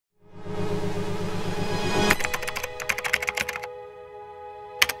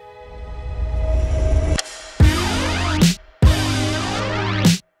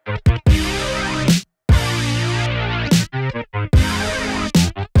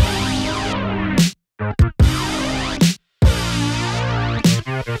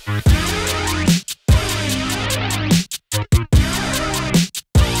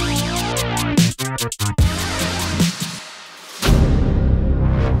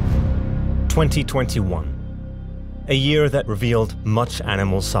2021, a year that revealed much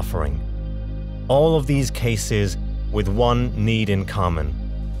animal suffering. All of these cases with one need in common: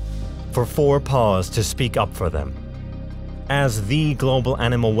 for Four Paws to speak up for them. As the global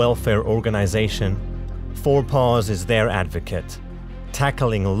animal welfare organization, Four Paws is their advocate,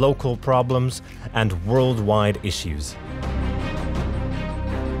 tackling local problems and worldwide issues.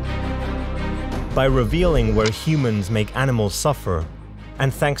 By revealing where humans make animals suffer,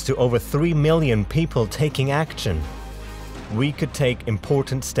 and thanks to over 3 million people taking action, we could take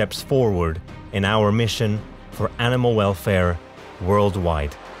important steps forward in our mission for animal welfare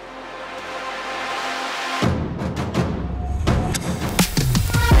worldwide.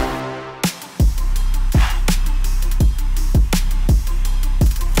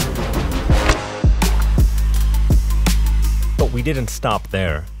 But we didn't stop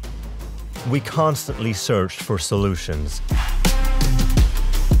there. We constantly searched for solutions.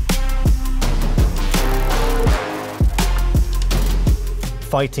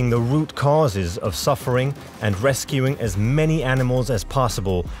 Fighting the root causes of suffering and rescuing as many animals as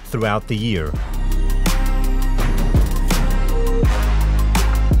possible throughout the year.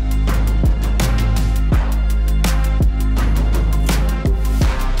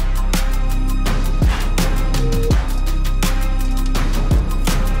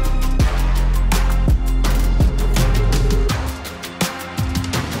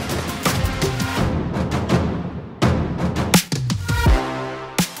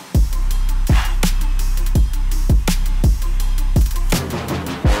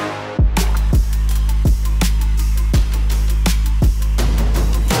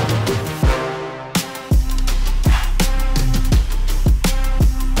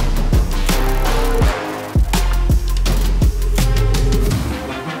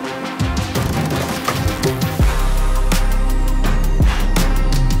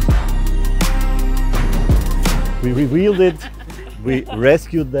 We revealed it, we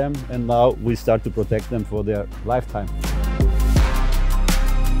rescued them, and now we start to protect them for their lifetime.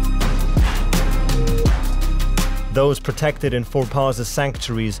 Those protected in Four Paws'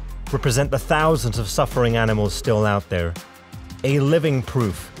 sanctuaries represent the thousands of suffering animals still out there. A living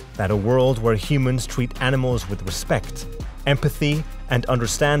proof that a world where humans treat animals with respect, empathy, and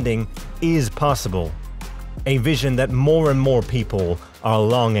understanding is possible. A vision that more and more people are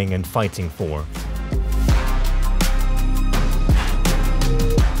longing and fighting for.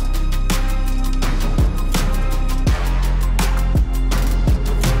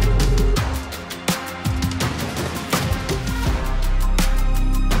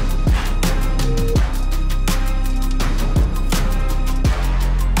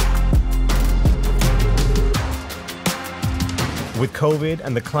 With COVID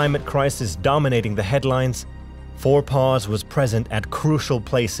and the climate crisis dominating the headlines, Four Paws was present at crucial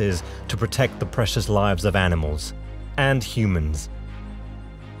places to protect the precious lives of animals and humans.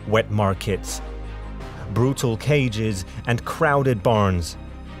 Wet markets, brutal cages, and crowded barns,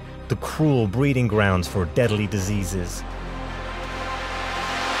 the cruel breeding grounds for deadly diseases.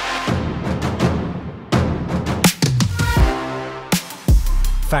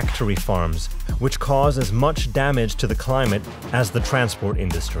 Factory farms, which cause as much damage to the climate as the transport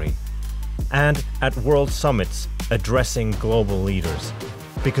industry. And at world summits, addressing global leaders.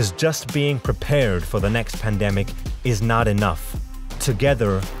 Because just being prepared for the next pandemic is not enough.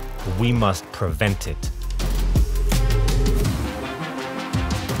 Together, we must prevent it.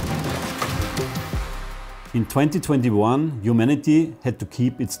 In 2021, humanity had to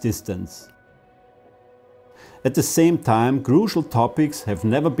keep its distance. At the same time, crucial topics have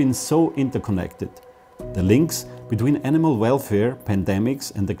never been so interconnected. The links between animal welfare,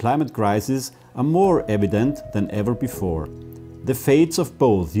 pandemics, and the climate crisis are more evident than ever before. The fates of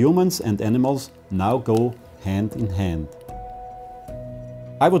both humans and animals now go hand in hand.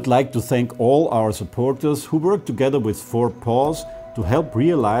 I would like to thank all our supporters who work together with Four Paws to help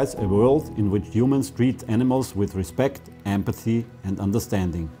realize a world in which humans treat animals with respect, empathy, and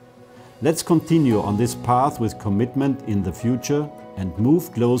understanding. Let's continue on this path with commitment in the future and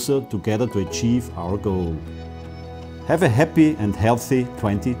move closer together to achieve our goal. Have a happy and healthy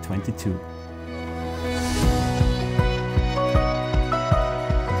 2022.